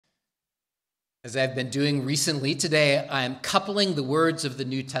As I've been doing recently, today I'm coupling the words of the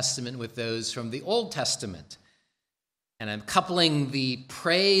New Testament with those from the Old Testament. And I'm coupling the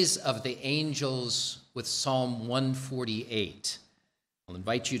praise of the angels with Psalm 148. I'll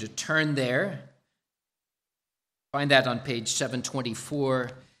invite you to turn there. Find that on page 724.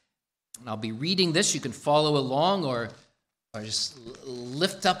 And I'll be reading this. You can follow along or just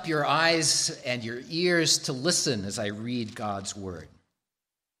lift up your eyes and your ears to listen as I read God's word.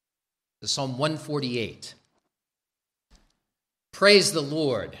 The Psalm 148. Praise the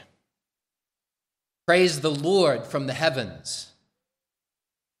Lord. Praise the Lord from the heavens.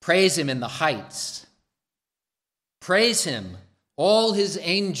 Praise him in the heights. Praise him, all his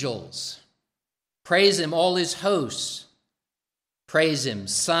angels. Praise him, all his hosts. Praise him,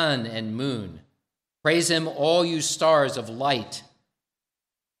 sun and moon. Praise him, all you stars of light.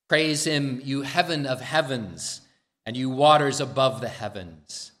 Praise him, you heaven of heavens, and you waters above the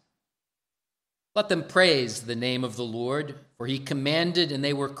heavens. Let them praise the name of the Lord, for he commanded and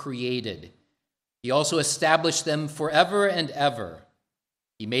they were created. He also established them forever and ever.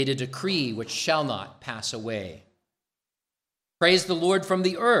 He made a decree which shall not pass away. Praise the Lord from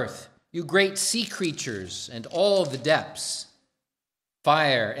the earth, you great sea creatures and all the depths.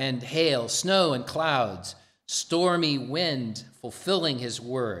 Fire and hail, snow and clouds, stormy wind fulfilling his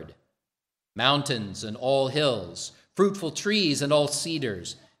word. Mountains and all hills, fruitful trees and all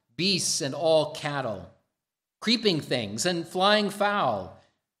cedars, beasts and all cattle, creeping things and flying fowl,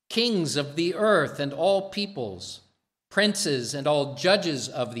 kings of the earth and all peoples, princes and all judges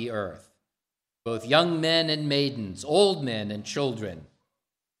of the earth, both young men and maidens, old men and children.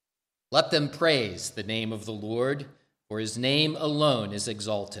 Let them praise the name of the Lord, for his name alone is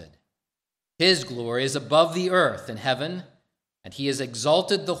exalted. His glory is above the earth and heaven, and he has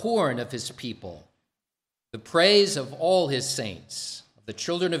exalted the horn of his people, the praise of all his saints, the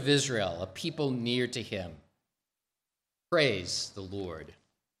children of Israel, a people near to him. Praise the Lord.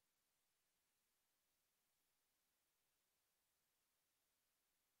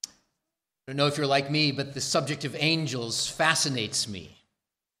 I don't know if you're like me, but the subject of angels fascinates me.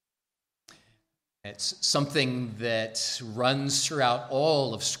 It's something that runs throughout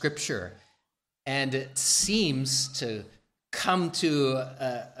all of Scripture, and it seems to come to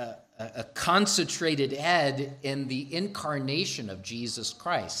a concentrated head in the incarnation of Jesus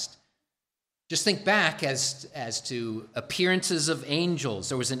Christ. Just think back as to appearances of angels.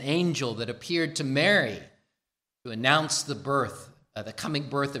 There was an angel that appeared to Mary to announce the coming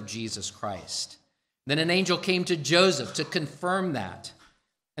birth of Jesus Christ. Then an angel came to Joseph to confirm that.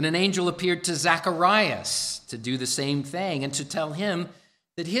 And an angel appeared to Zacharias to do the same thing and to tell him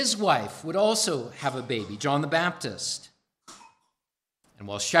that his wife would also have a baby, John the Baptist. And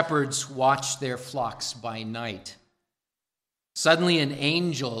while shepherds watched their flocks by night, suddenly an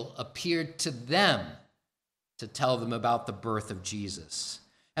angel appeared to them to tell them about the birth of Jesus.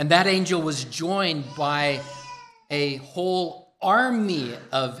 And that angel was joined by a whole army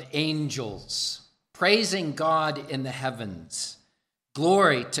of angels praising God in the heavens.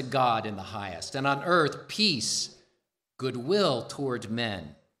 Glory to God in the highest, and on earth peace, goodwill toward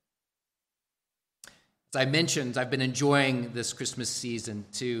men. As I mentioned, I've been enjoying this Christmas season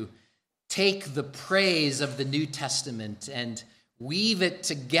to take the praise of the New Testament and weave it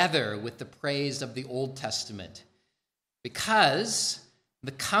together with the praise of the Old Testament, because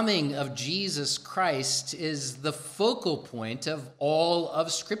the coming of Jesus Christ is the focal point of all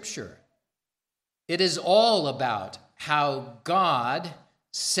of Scripture. It is all about how God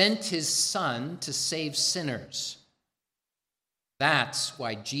sent his Son to save sinners. That's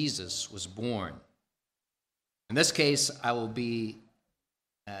why Jesus was born. In this case, I will be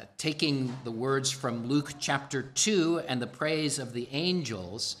taking the words from Luke chapter 2 and the praise of the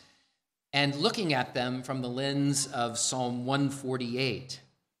angels and looking at them from the lens of Psalm 148.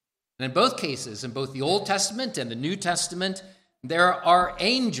 And in both cases, in both the Old Testament and the New Testament, there are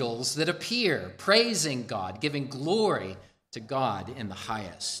angels that appear praising God, giving glory to God in the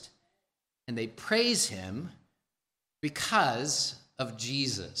highest. And they praise him because of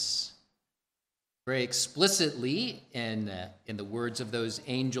Jesus. Very explicitly in the words of those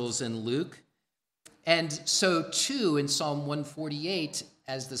angels in Luke. And so too in Psalm 148,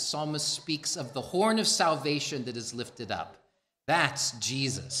 as the psalmist speaks of the horn of salvation that is lifted up. That's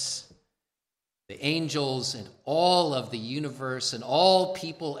Jesus. The angels and all of the universe and all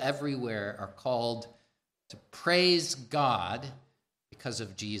people everywhere are called to praise God because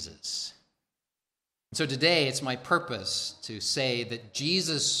of Jesus. And so today it's my purpose to say that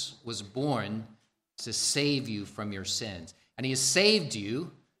Jesus was born to save you from your sins. And he has saved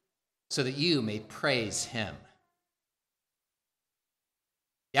you so that you may praise him.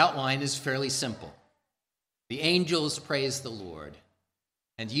 The outline is fairly simple. The angels praise the Lord,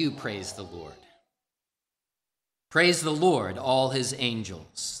 and you praise the Lord. Praise the Lord, all his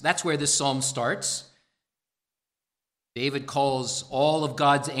angels. That's where this psalm starts. David calls all of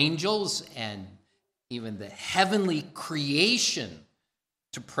God's angels and even the heavenly creation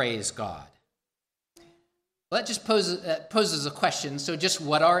to praise God. Well, that just poses a question. So just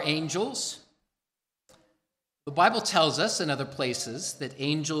what are angels? The Bible tells us in other places that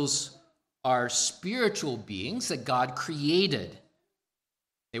angels are spiritual beings that God created.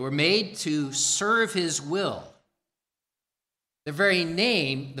 They were made to serve his will. The very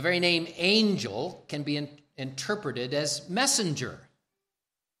name angel can be interpreted as messenger.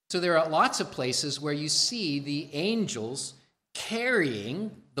 So there are lots of places where you see the angels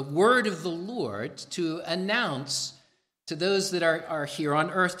carrying the word of the Lord to announce to those that are here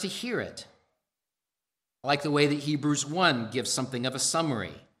on earth to hear it. I like the way that Hebrews 1 gives something of a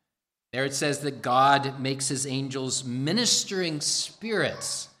summary. There it says that God makes his angels ministering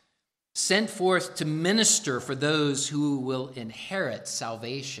spirits sent forth to minister for those who will inherit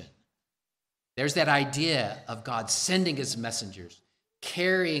salvation. There's that idea of God sending his messengers,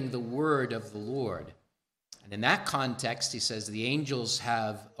 carrying the word of the Lord. And in that context, he says the angels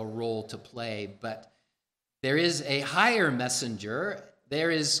have a role to play, but there is a higher messenger.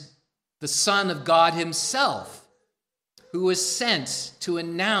 There is the Son of God himself, who was sent to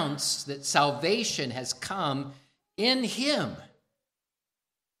announce that salvation has come in him.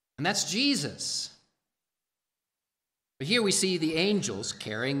 And that's Jesus. But here we see the angels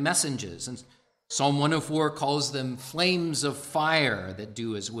carrying messages. And Psalm 104 calls them flames of fire that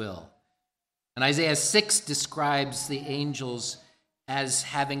do his will. And Isaiah 6 describes the angels as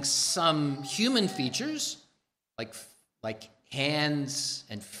having some human features, like hands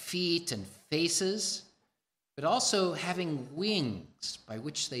and feet and faces, but also having wings by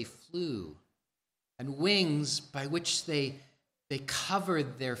which they flew, and wings by which they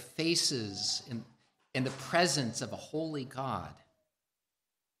covered their faces in the presence of a holy God.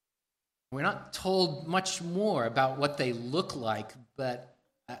 We're not told much more about what they look like, but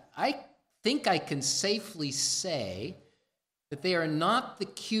I think I can safely say that they are not the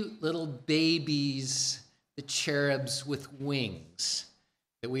cute little babies, the cherubs with wings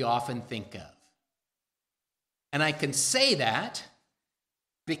that we often think of. And I can say that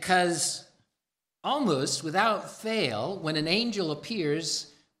because almost without fail, when an angel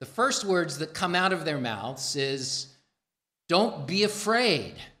appears, the first words that come out of their mouths is, "Don't be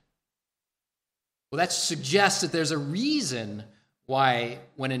afraid." Well, that suggests that there's a reason why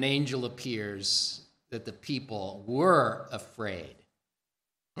when an angel appears that the people were afraid.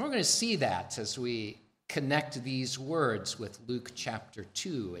 And we're going to see that as we connect these words with Luke chapter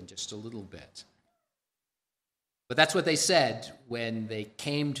 2 in just a little bit. But that's what they said when they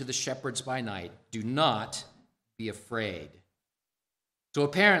came to the shepherds by night. Do not be afraid. So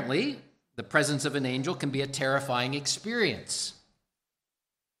apparently, the presence of an angel can be a terrifying experience.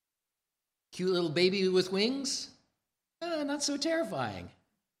 Cute little baby with wings? Not so terrifying.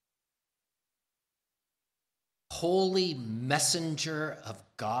 Holy messenger of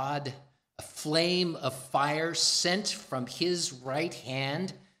God, a flame of fire sent from his right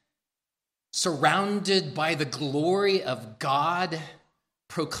hand, surrounded by the glory of God,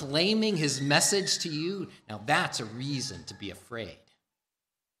 proclaiming his message to you. Now that's a reason to be afraid.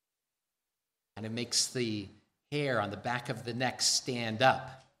 And it makes the hair on the back of the neck stand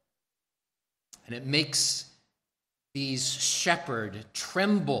up. And it makes these shepherds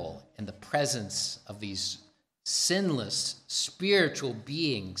tremble in the presence of these sinless spiritual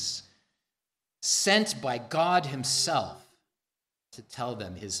beings sent by God himself to tell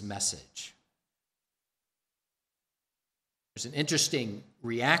them his message. There's an interesting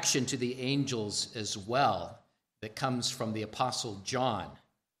reaction to the angels as well that comes from the Apostle John.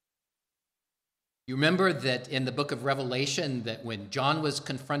 You remember that in the book of Revelation, that when John was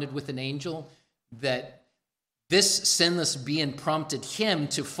confronted with an angel, that this sinless being prompted him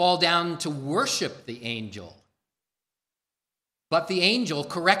to fall down to worship the angel. But the angel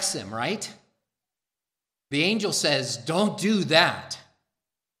corrects him, right? The angel says, don't do that.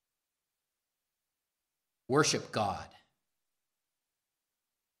 Worship God.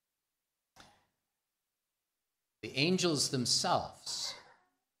 The angels themselves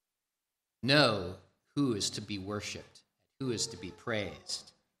know who is to be worshiped, who is to be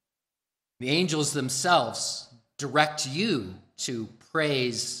praised. The angels themselves direct you to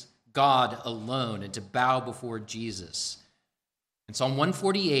praise God alone and to bow before Jesus. In Psalm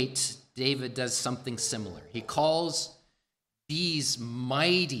 148, David does something similar. He calls these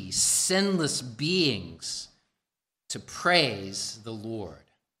mighty, sinless beings to praise the Lord.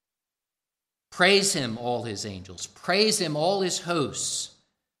 Praise him, all his angels. Praise him, all his hosts.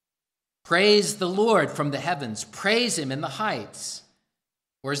 Praise the Lord from the heavens. Praise him in the heights.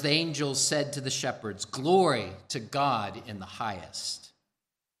 Or as the angels said to the shepherds, glory to God in the highest.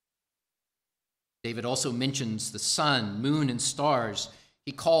 David also mentions the sun, moon, and stars.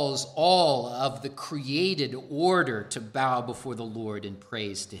 He calls all of the created order to bow before the Lord in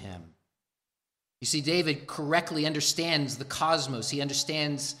praise to him. You see, David correctly understands the cosmos. He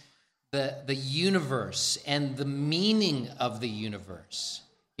understands the universe and the meaning of the universe.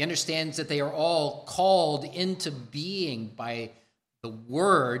 He understands that they are all called into being by the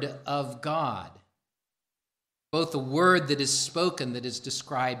word of God. Both the word that is spoken, that is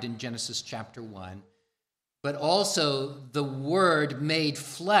described in Genesis chapter 1, but also the word made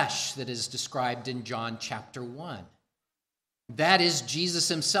flesh that is described in John chapter 1. That is Jesus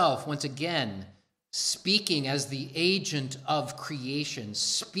himself, once again, speaking as the agent of creation,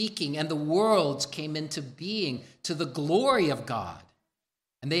 speaking, and the worlds came into being to the glory of God.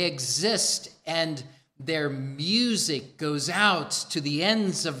 And they exist, and their music goes out to the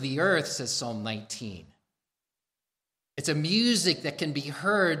ends of the earth, says Psalm 19. It's a music that can be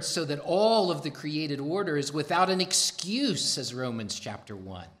heard so that all of the created order is without an excuse, says Romans chapter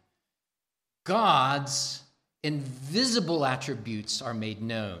 1. God's invisible attributes are made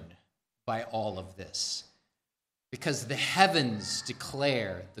known by all of this, because the heavens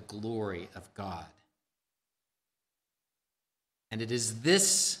declare the glory of God. And it is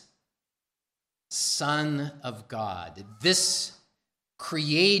this Son of God, this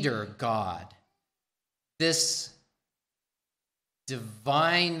Creator God, this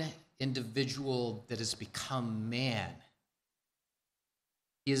divine individual that has become man.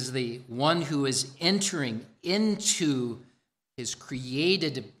 He is the one who is entering into his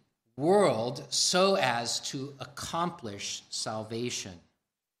created world so as to accomplish salvation.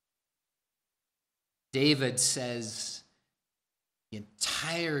 David says the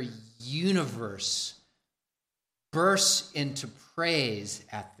entire universe bursts into praise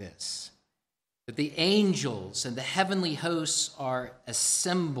at this, that the angels and the heavenly hosts are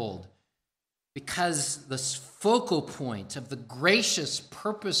assembled because the focal point of the gracious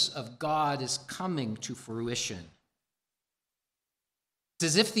purpose of God is coming to fruition.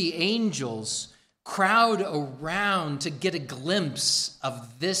 It's as if the angels crowd around to get a glimpse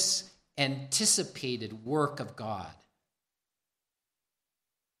of this anticipated work of God.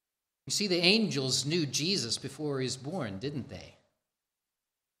 You see, the angels knew Jesus before he was born, didn't they?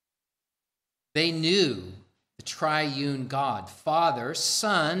 They knew the triune God, Father,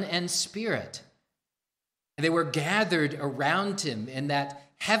 Son, and Spirit. And they were gathered around him in that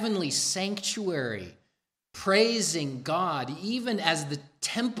heavenly sanctuary, praising God, even as the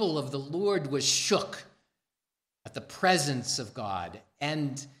temple of the Lord was shook at the presence of God,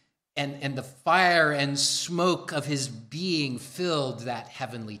 and the fire and smoke of his being filled that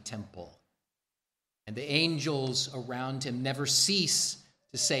heavenly temple. And the angels around him never cease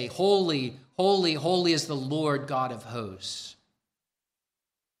to say, holy, holy, holy is the Lord God of hosts.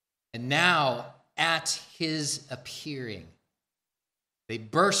 And now, at his appearing, they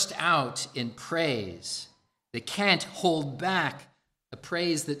burst out in praise. They can't hold back the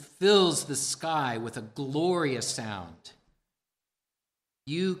praise that fills the sky with a glorious sound.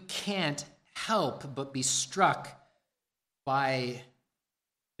 You can't help but be struck by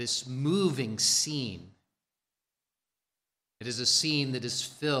this moving scene. It is a scene that is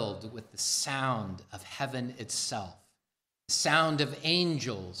filled with the sound of heaven itself, the sound of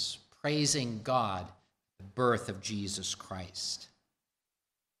angels praising God, the birth of Jesus Christ.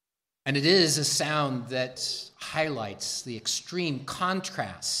 And it is a sound that highlights the extreme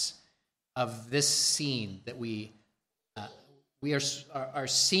contrasts of this scene that we are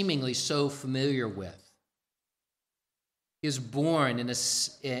seemingly so familiar with. He is born in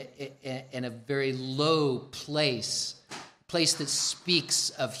a very low place that speaks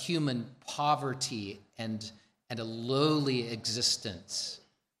of human poverty and a lowly existence.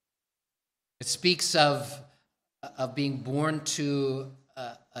 It speaks of being born to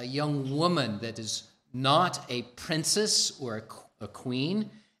a young woman that is not a princess or a queen,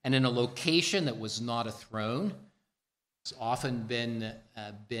 and in a location that was not a throne. It's often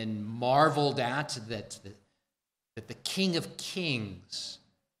been marveled at that the King of Kings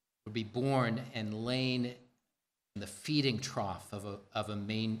would be born and lain in the feeding trough of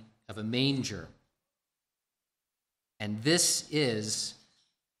a manger. And this is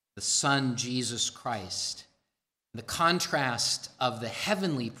the Son, Jesus Christ. The contrast of the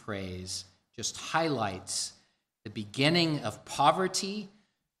heavenly praise just highlights the beginning of poverty,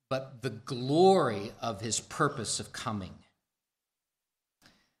 but the glory of his purpose of coming.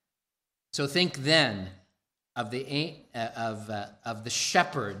 So think then of the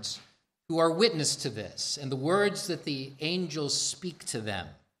shepherds who are witness to this and the words that the angels speak to them.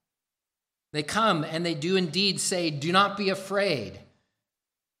 They come and they do indeed say, "Do not be afraid,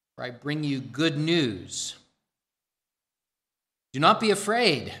 for I bring you good news." Do not be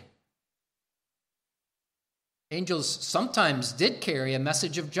afraid. Angels sometimes did carry a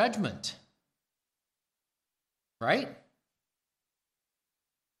message of judgment, right?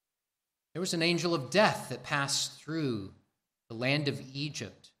 There was an angel of death that passed through the land of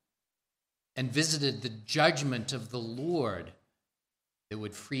Egypt and visited the judgment of the Lord that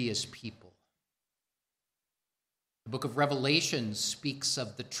would free his people. The book of Revelation speaks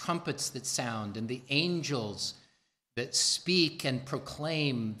of the trumpets that sound and the angels that speak and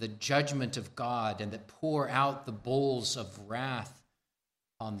proclaim the judgment of God and that pour out the bowls of wrath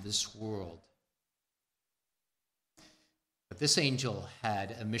on this world. But this angel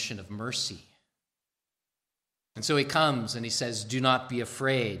had a mission of mercy. And so he comes and he says, "Do not be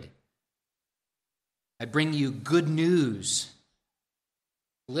afraid. I bring you good news."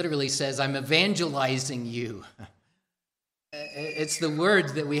 Literally says, "I'm evangelizing you." It's the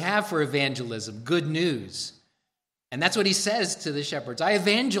word that we have for evangelism, good news. And that's what he says to the shepherds. I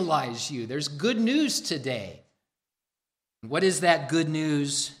evangelize you. There's good news today. What is that good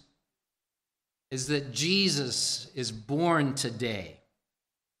news? Is that Jesus is born today.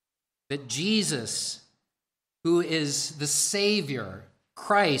 That Jesus, who is the Savior,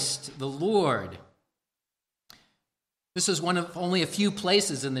 Christ, the Lord. This is one of only a few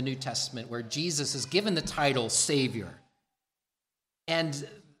places in the New Testament where Jesus is given the title Savior. And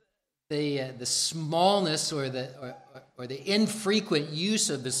the smallness or the infrequent use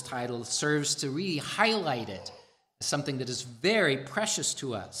of this title serves to really highlight it as something that is very precious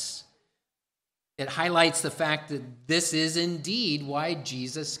to us. It highlights the fact that this is indeed why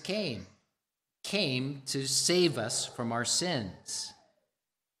Jesus came to save us from our sins.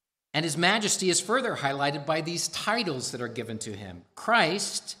 And his majesty is further highlighted by these titles that are given to him.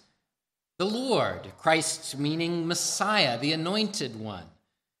 Christ, the Lord. Christ meaning Messiah, the anointed one.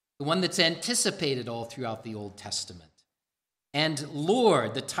 The one that's anticipated all throughout the Old Testament. And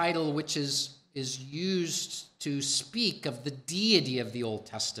Lord, the title which is used to speak of the deity of the Old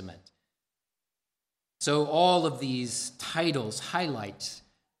Testament. So all of these titles highlight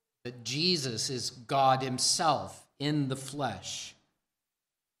that Jesus is God himself in the flesh.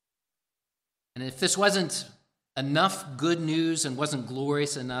 And if this wasn't enough good news and wasn't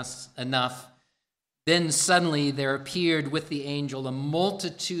glorious enough, then suddenly there appeared with the angel a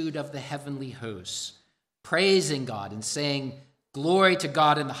multitude of the heavenly hosts, praising God and saying, "Glory to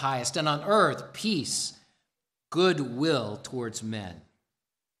God in the highest, and on earth peace, goodwill towards men."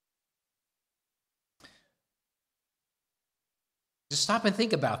 Just stop and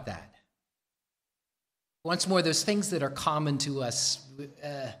think about that. Once more, those things that are common to us,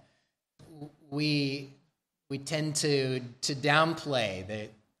 we tend to downplay.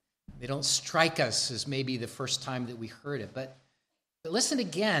 They don't strike us as maybe the first time that we heard it. But listen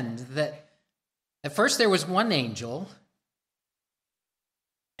again, that at first there was one angel,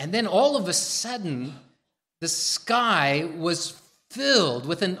 and then all of a sudden the sky was filled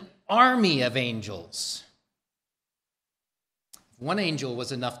with an army of angels. If one angel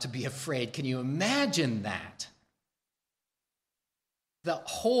was enough to be afraid, can you imagine that? The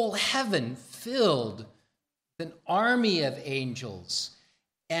whole heaven filled with an army of angels.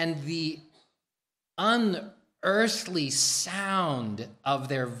 And the unearthly sound of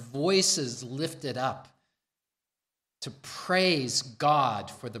their voices lifted up to praise God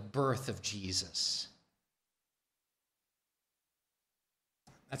for the birth of Jesus.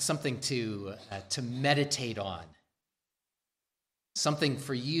 That's something to meditate on. Something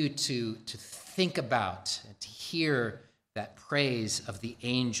for you to think about and to hear that praise of the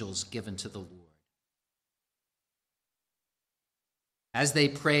angels given to the Lord. As they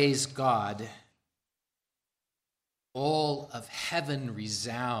praise God, all of heaven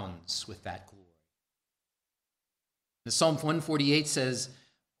resounds with that glory. The Psalm 148 says,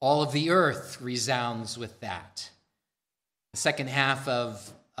 all of the earth resounds with that. The second half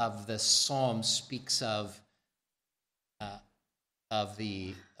of the psalm speaks of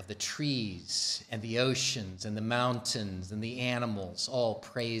the trees and the oceans and the mountains and the animals all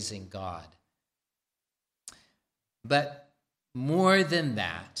praising God. But more than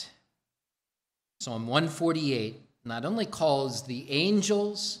that, Psalm 148 not only calls the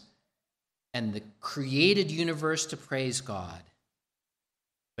angels and the created universe to praise God,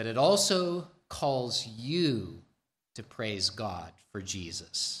 but it also calls you to praise God for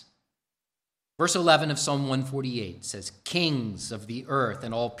Jesus. Verse 11 of Psalm 148 says, "Kings of the earth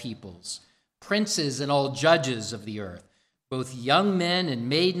and all peoples, princes and all judges of the earth, both young men and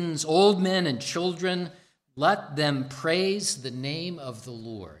maidens, old men and children, let them praise the name of the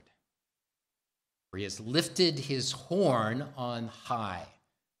Lord. For he has lifted his horn on high,"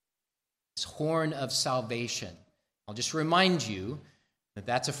 his horn of salvation. I'll just remind you that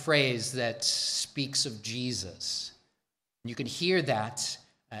that's a phrase that speaks of Jesus. And you can hear that.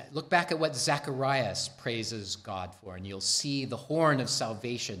 Look back at what Zacharias praises God for, and you'll see the horn of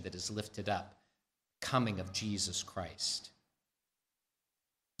salvation that is lifted up, coming of Jesus Christ.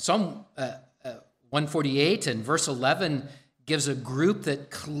 Psalm 148 and verse 11 gives a group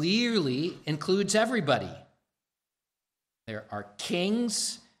that clearly includes everybody. There are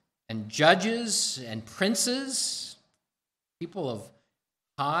kings and judges and princes, people of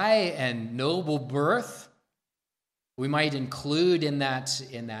high and noble birth. We might include in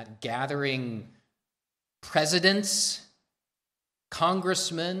that gathering presidents,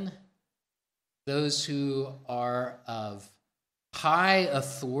 congressmen, those who are of high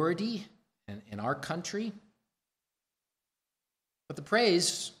authority in our country. But the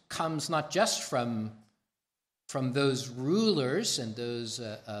praise comes not just from those rulers and those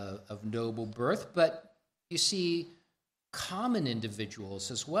of noble birth, but you see common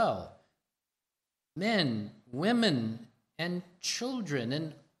individuals as well. Men, women, and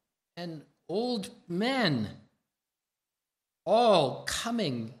children, and old men, all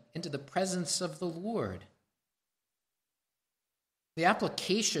coming into the presence of the Lord. The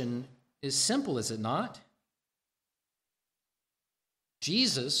application is simple, is it not?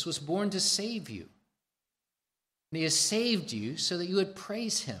 Jesus was born to save you. And he has saved you so that you would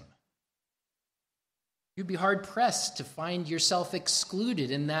praise him. You'd be hard-pressed to find yourself excluded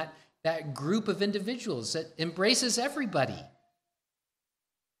in that group of individuals that embraces everybody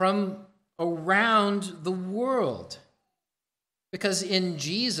from around the world. Because in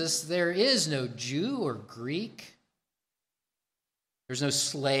Jesus, there is no Jew or Greek. There's no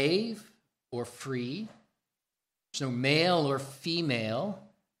slave or free. There's no male or female.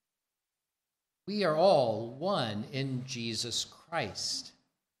 We are all one in Jesus Christ.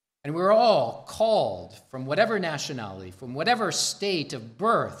 And we're all called from whatever nationality, from whatever state of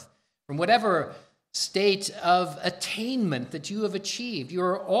birth, from whatever state of attainment that you have achieved. You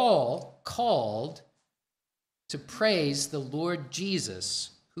are all called to praise the Lord Jesus,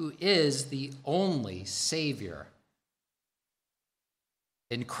 who is the only Savior.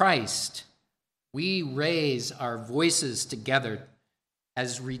 In Christ, we raise our voices together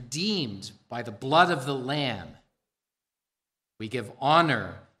as redeemed by the blood of the Lamb. We give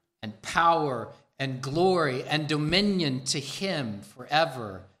honor and power and glory and dominion to him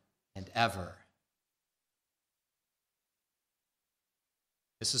forever and ever.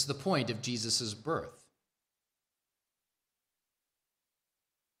 This is the point of Jesus' birth.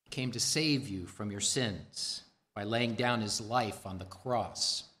 He came to save you from your sins by laying down his life on the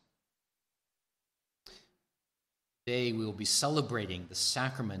cross. Today we will be celebrating the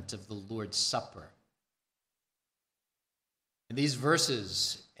sacrament of the Lord's Supper. And these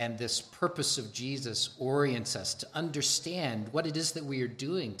verses and this purpose of Jesus orients us to understand what it is that we are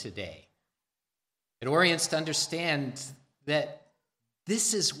doing today. It orients to understand that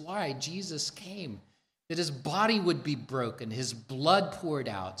this is why Jesus came, that his body would be broken, his blood poured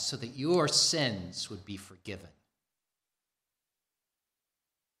out so that your sins would be forgiven.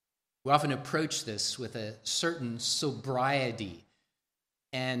 We often approach this with a certain sobriety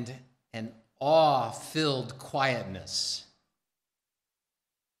and an awe-filled quietness.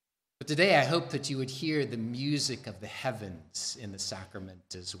 But today I hope that you would hear the music of the heavens in the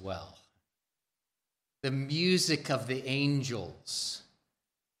sacrament as well. The music of the angels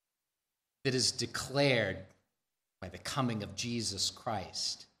that is declared by the coming of Jesus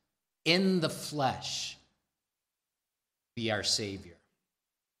Christ in the flesh, be our Savior.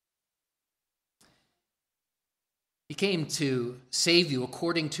 He came to save you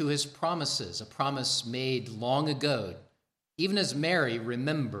according to his promises, a promise made long ago, even as Mary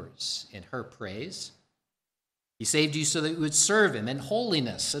remembers in her praise. He saved you so that you would serve him in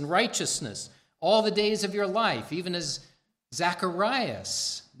holiness and righteousness all the days of your life, even as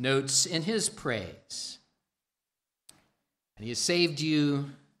Zacharias notes in his praise. And he has saved you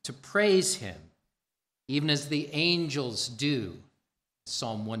to praise him, even as the angels do,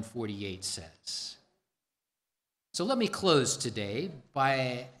 Psalm 148 says. So let me close today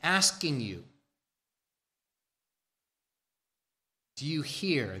by asking you, do you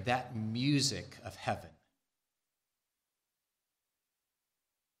hear that music of heaven?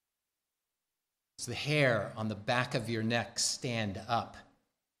 Does the hair on the back of your neck stand up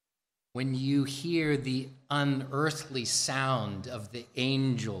when you hear the unearthly sound of the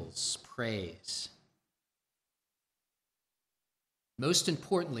angels' praise? Most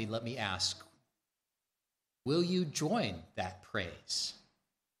importantly, let me ask, will you join that praise?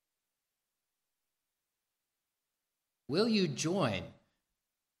 Will you join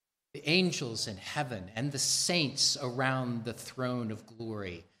the angels in heaven and the saints around the throne of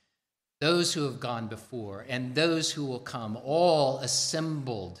glory, those who have gone before and those who will come, all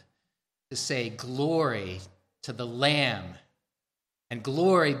assembled to say glory to the Lamb and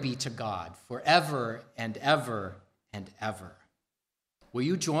glory be to God forever and ever and ever? Will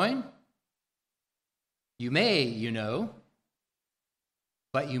you join? You may,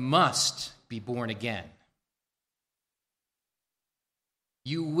 but you must be born again.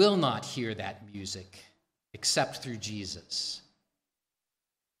 You will not hear that music except through Jesus.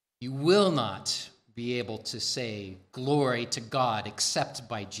 You will not be able to say glory to God except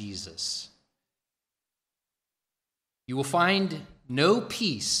by Jesus. You will find no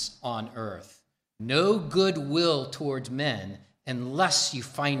peace on earth, no goodwill towards men, unless you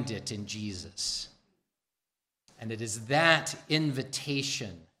find it in Jesus. And it is that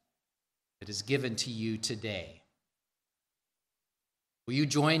invitation that is given to you today. Will you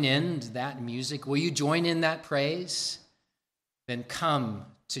join in that music? Will you join in that praise? Then come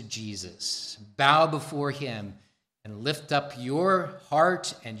to Jesus, bow before him, and lift up your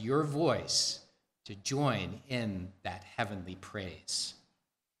heart and your voice to join in that heavenly praise.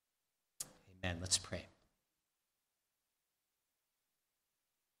 Amen. Let's pray.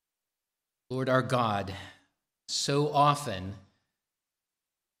 Lord our God, so often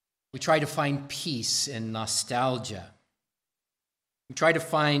we try to find peace in nostalgia. We try to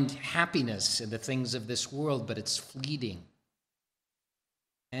find happiness in the things of this world, but it's fleeting.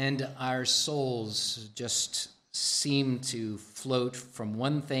 And our souls just seem to float from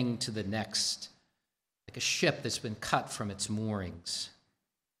one thing to the next, like a ship that's been cut from its moorings.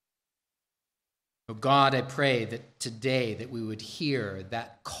 Oh God, I pray that today that we would hear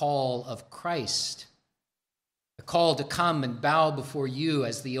that call of Christ, the call to come and bow before you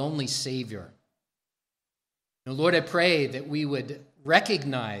as the only Savior. And Lord, I pray that we would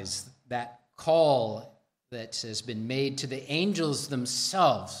recognize that call that has been made to the angels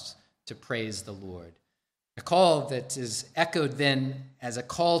themselves to praise the Lord. A call that is echoed then as a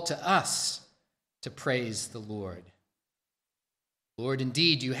call to us to praise the Lord. Lord,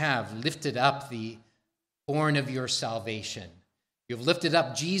 indeed, you have lifted up the horn of your salvation. You have lifted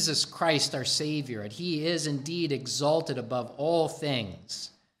up Jesus Christ, our Savior, and he is indeed exalted above all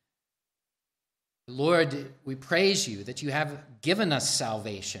things. Lord, we praise you that you have given us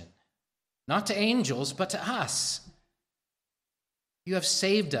salvation, not to angels, but to us. You have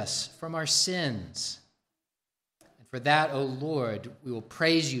saved us from our sins. And for that, O Lord, we will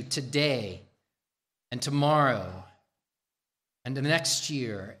praise you today and tomorrow and the next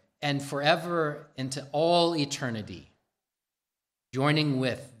year and forever into all eternity, joining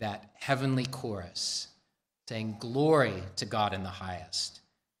with that heavenly chorus, saying, glory to God in the highest.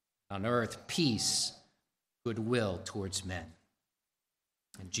 On earth, peace, goodwill towards men.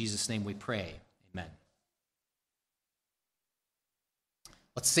 In Jesus' name we pray, amen.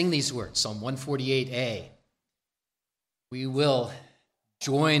 Let's sing these words, Psalm 148a. We will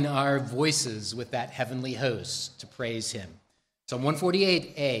join our voices with that heavenly host to praise him. Psalm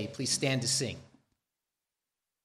 148a, please stand to sing.